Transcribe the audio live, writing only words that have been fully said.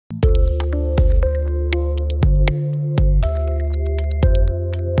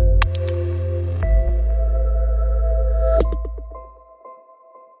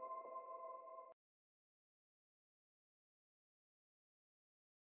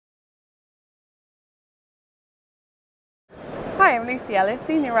Hi, I'm Lucie Ellis,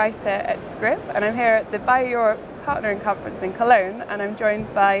 Senior Writer at Scrip, and I'm here at the BioEurope Partnering Conference in Cologne, and I'm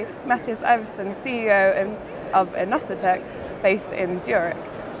joined by Mattias Ivarsson, CEO of Inositec, based in Zurich.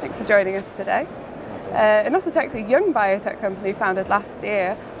 Thanks for joining us today. Inositec is a young biotech company founded last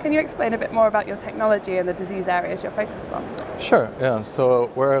year. Can you explain a bit more about your technology and the disease areas you're focused on? Sure, yeah. So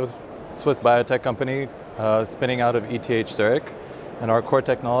we're a Swiss biotech company spinning out of ETH Zurich, and our core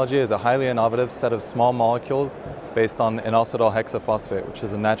technology is a highly innovative set of small molecules based on inositol hexaphosphate, which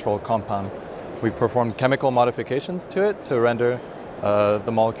is a natural compound. We've performed chemical modifications to it to render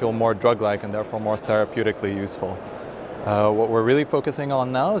the molecule more drug-like and therefore more therapeutically useful. What we're really focusing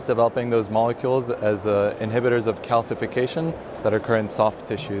on now is developing those molecules as inhibitors of calcification that occur in soft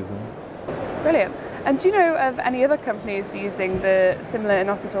tissues. Brilliant. And do you know of any other companies using the similar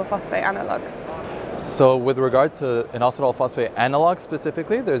inositol phosphate analogues? So with regard to inositol phosphate analogs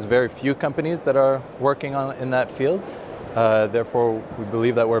specifically, there's very few companies that are working in that field. Therefore, we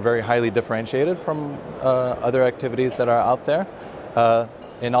believe that we're very highly differentiated from other activities that are out there.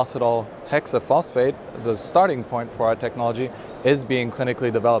 Inositol hexaphosphate, the starting point for our technology, is being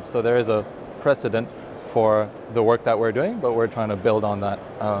clinically developed. So there is a precedent for the work that we're doing, but we're trying to build on that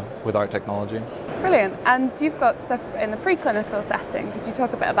with our technology. Brilliant. And you've got stuff in the preclinical setting. Could you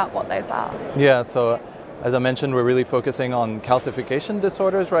talk a bit about what those are? Yeah, so as I mentioned, we're really focusing on calcification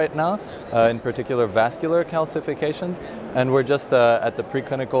disorders right now, in particular vascular calcifications, and we're just at the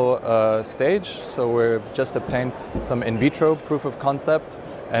preclinical stage. So we've just obtained some in vitro proof of concept,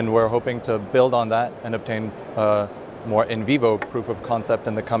 and we're hoping to build on that and obtain more in vivo proof of concept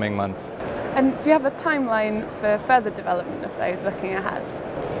in the coming months. And do you have a timeline for further development of those looking ahead?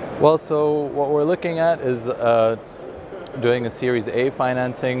 Well, so what we're looking at is doing a Series A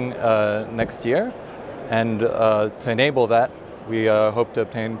financing next year, and to enable that, we hope to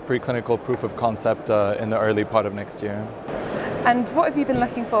obtain preclinical proof of concept in the early part of next year. And what have you been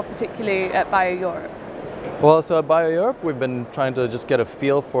looking for particularly at BioEurope? Well, so at BioEurope, we've been trying to just get a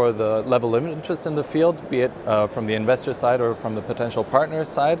feel for the level of interest in the field, be it from the investor side or from the potential partner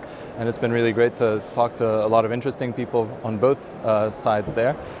side. And it's been really great to talk to a lot of interesting people on both sides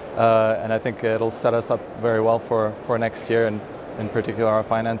there. And I think it'll set us up very well for next year, and in particular our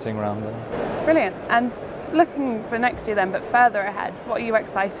financing round. Brilliant. And looking for next year then, but further ahead, what are you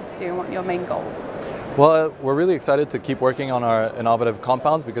excited to do and what are your main goals? Well, we're really excited to keep working on our innovative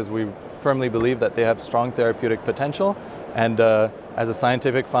compounds because we firmly believe that they have strong therapeutic potential, and as a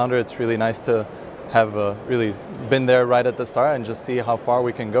scientific founder, it's really nice to have really been there right at the start and just see how far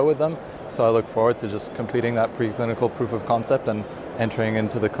we can go with them. So I look forward to just completing that preclinical proof of concept and entering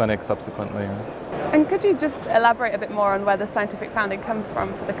into the clinic subsequently. And could you just elaborate a bit more on where the scientific founding comes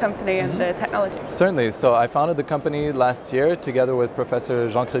from for the company and the technology? Certainly. So I founded the company last year together with Professor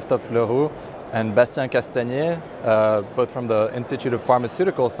Jean-Christophe Leroux and Bastien Castagnier, both from the Institute of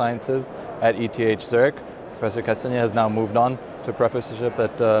Pharmaceutical Sciences at ETH Zurich. Professor Castagnier has now moved on to professorship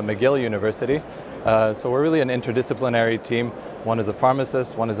at McGill University. So we're really an interdisciplinary team. One is a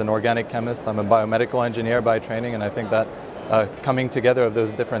pharmacist, one is an organic chemist. I'm a biomedical engineer by training, and I think that coming together of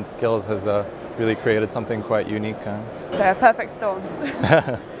those different skills has really created something quite unique. So a perfect storm.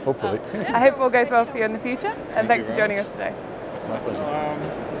 Hopefully. I hope all goes well for you in the future, and thanks for joining us today. My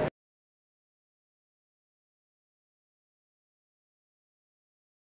pleasure.